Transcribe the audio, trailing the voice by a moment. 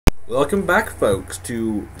Welcome back, folks,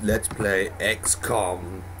 to Let's Play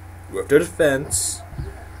XCOM. We're after defense,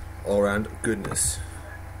 all around goodness.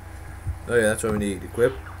 Oh yeah, that's what we need.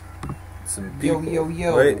 Equip some people.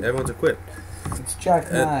 Yo. Wait, everyone's equipped. It's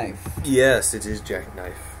Jackknife. Yes, it is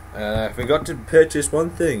Jackknife. I forgot to purchase one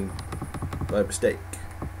thing by mistake.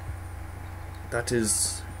 That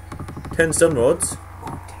is 10 stun rods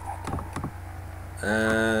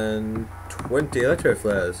and 20 electro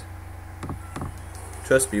flares.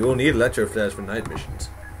 Trust me, we'll need electro flares for night missions.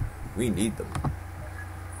 We need them.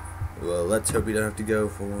 Well, let's hope we don't have to go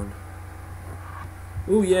for one.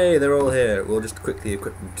 Ooh, yay, they're all here. We'll just quickly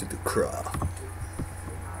equip them to the craft.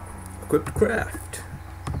 Equipped craft.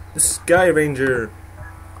 The Sky Ranger.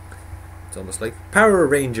 It's almost like Power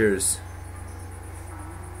Rangers,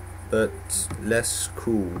 but less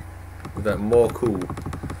cool. But more cool.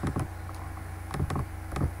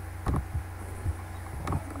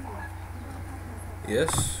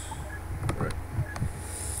 Yes. Right.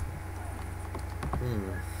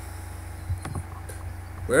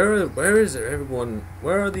 Where is it, everyone?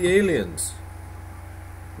 Where are the aliens?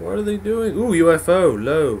 What are they doing? Ooh, UFO,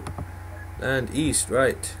 low. And east,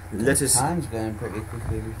 right. Let us. Time's going pretty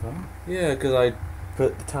quickly before. Yeah, because I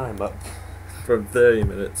put the time up from 30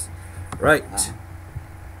 minutes. Right. Ah.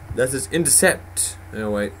 Let us intercept.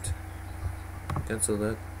 Oh, wait. Cancel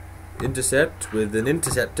that. Intercept with an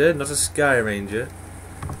interceptor, not a Sky Ranger.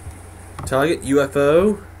 Target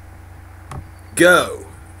UFO. Go!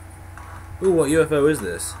 Ooh, what UFO is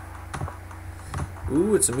this?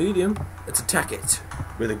 Ooh, it's a medium. Let's attack it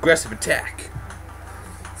with aggressive attack.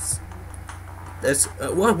 Let's.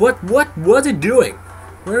 What's it doing?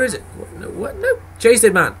 Where is it? What? No! Chase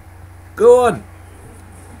it, man! Go on!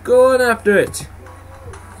 Go on after it!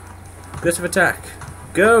 Aggressive attack.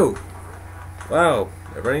 Go! Wow,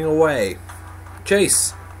 they're running away.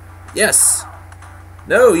 Chase! Yes!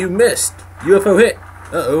 No, you missed! UFO hit!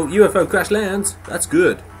 Uh-oh, UFO crash lands. That's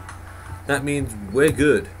good. That means we're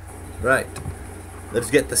good. Right. Let's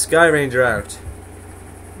get the Sky Ranger out.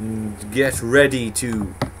 And get ready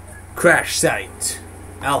to crash site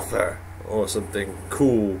Alpha or something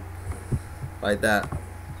cool like that.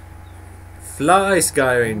 Fly,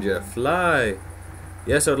 Sky Ranger, fly.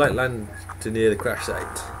 Yes, I would like land to near the crash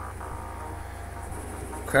site.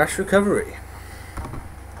 Crash recovery.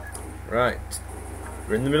 Right.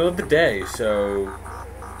 We're in the middle of the day, so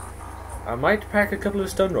I might pack a couple of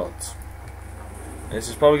stun rods. This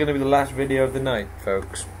is probably going to be the last video of the night,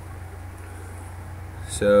 folks.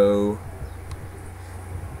 So,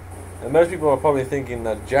 and most people are probably thinking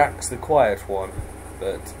that Jack's the quiet one,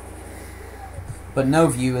 but no,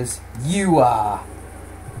 viewers, you are.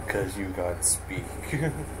 Because you can't speak.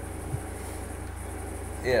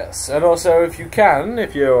 Yes, and also if you can,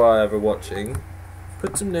 if you are ever watching,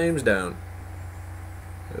 put some names down.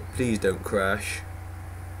 Please don't crash.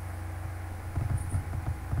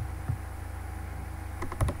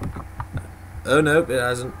 Oh no, it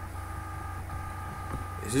hasn't.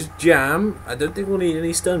 This is jam. I don't think we'll need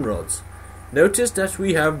any stun rods. Notice that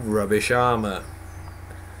we have rubbish armor.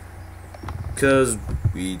 Because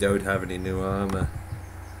we don't have any new armor.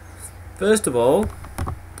 First of all,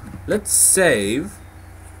 let's save,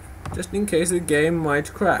 just in case the game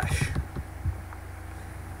might crash.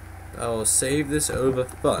 I'll save this over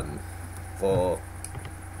fun, for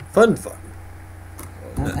fun.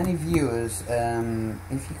 Any viewers,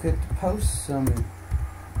 if you could post some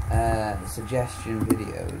suggestion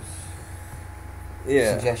videos,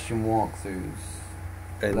 yeah, suggestion walkthroughs,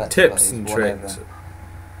 and tips and whatever. tricks,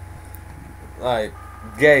 like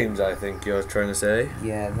games. I think you're trying to say.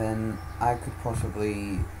 Yeah, then I could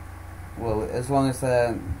possibly, well, as long as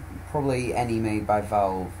they're probably any made by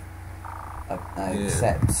Valve,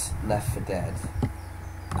 except Left 4 Dead,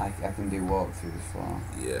 I can do walkthroughs for.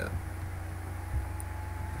 Yeah.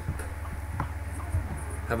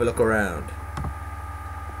 Have a look around.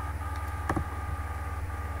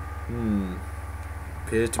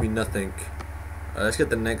 Appears to be nothing. Let's get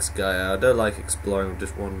the next guy out. I don't like exploring with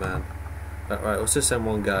just one man. Right, let's just send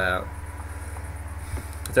one guy out.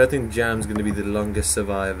 I don't think Jam's going to be the longest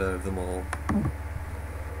survivor of them all.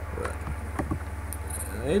 Right.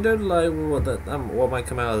 I don't like what might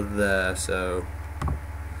come out of there, so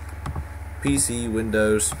PC,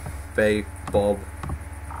 Windows, Faye, Bob,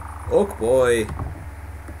 Orkboy,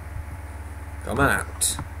 come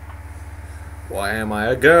out. Why am I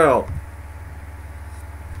a girl?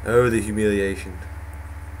 Oh, the humiliation.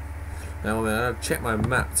 Now I'll check my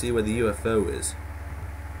map, see where the UFO is.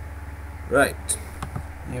 Right.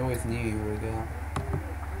 You always knew you were a girl.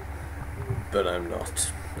 But I'm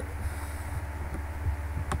not.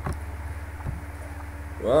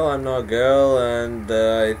 Well, I'm not a girl, and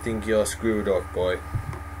I think you're screwed, Orc Boy.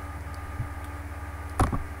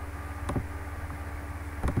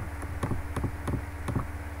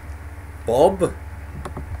 Bob,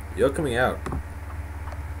 you're coming out.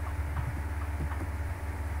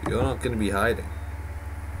 You're not going to be hiding.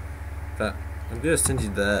 In fact, I'm going to send you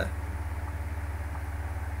there.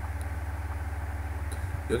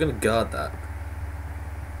 You're going to guard that.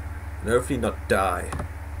 And hopefully not die.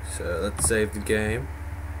 So let's save the game.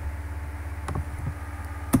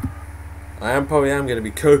 I probably am going to be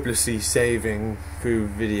copiously saving through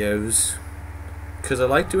videos. Because I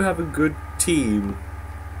like to have a good team.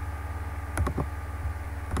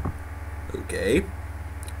 Okay.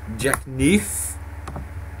 Jacknyf,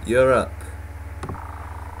 you're up.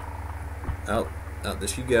 Out there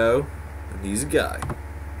you go. And he's a guy.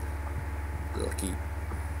 Lucky.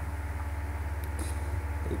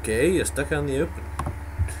 Okay, you're stuck out in the open.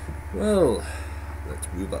 Well, let's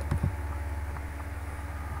move up.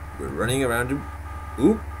 We're running around him.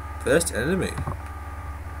 Oop, first enemy.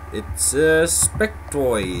 It's a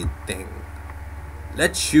spectroid thing.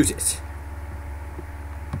 Let's shoot it.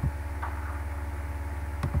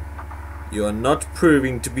 You are not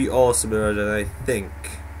proving to be awesomer than I think.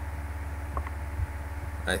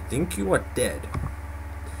 I think you are dead.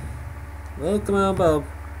 Well, come on, Bob.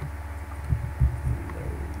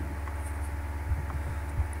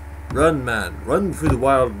 Run, man. Run through the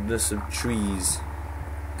wildness of trees.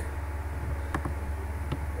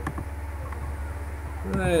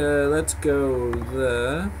 Right, let's go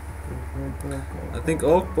there. I think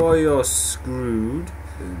Orc Boy, you're screwed.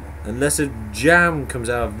 Unless a jam comes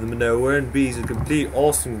out of the nowhere and B's a complete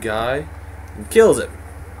awesome guy and kills him.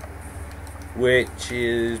 Which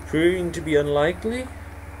is proving to be unlikely.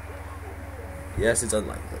 Yes, it's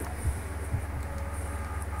unlikely.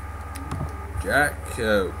 Jack,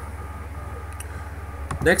 oh.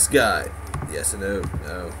 Next guy. Yes and no.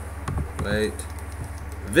 No. Wait.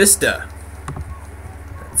 Vista.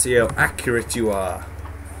 Let's see how accurate you are.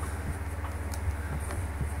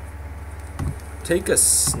 Take a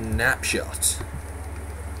snapshot.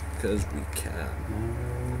 Because we can.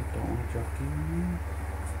 Don't want to jockey.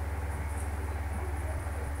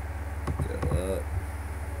 Go up.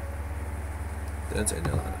 Don't say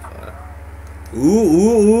no line of fire.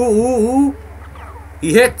 Ooh.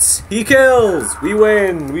 He hits! He kills! We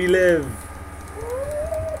win! We live!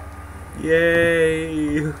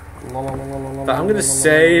 Yay! But I'm gonna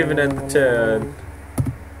save and end the turn.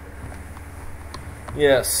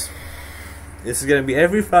 Yes. This is gonna be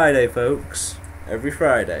every Friday, folks. Every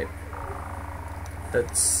Friday.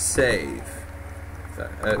 Let's save.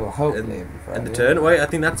 Well, hopefully every Friday. And the turn. Wait, I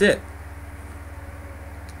think that's it.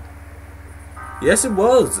 Yes, it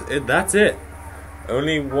was. That's it.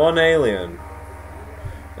 Only one alien.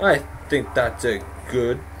 I think that's a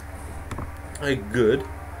good.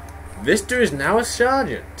 Vista is now a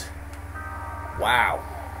sergeant. Wow.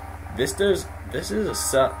 This is a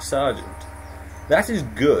sergeant. That is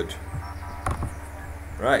good.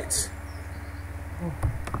 Right.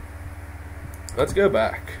 Let's go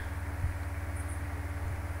back.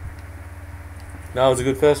 That was a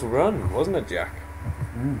good first run, wasn't it, Jack?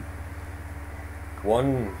 Mm.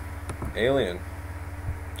 One alien.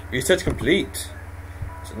 Research complete.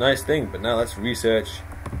 It's a nice thing, but now let's research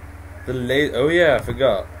the laser. Oh yeah, I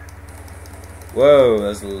forgot. Whoa,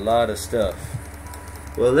 there's a lot of stuff.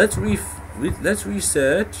 Well, let's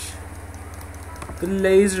research the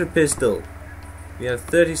laser pistol. We have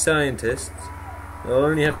 30 scientists. We'll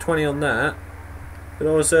only have 20 on that. But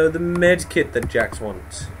also the med kit that Jax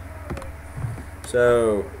wants.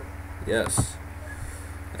 So, yes.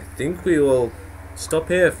 I think we will stop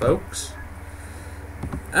here, folks.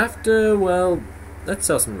 After, well, let's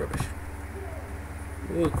sell some rubbish.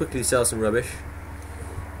 We'll quickly sell some rubbish.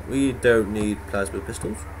 We don't need plasma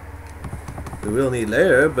pistols. We will need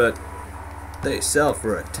later, but they sell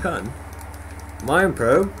for a ton. Mind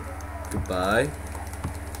probe, goodbye.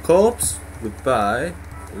 Corpse, goodbye.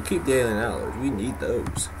 We'll keep the alien alloys, we need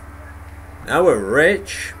those. Now we're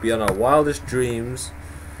rich, beyond our wildest dreams.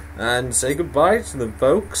 And say goodbye to them,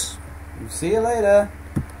 folks. See you later.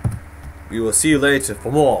 We will see you later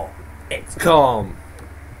for more XCOM.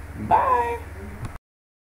 Bye.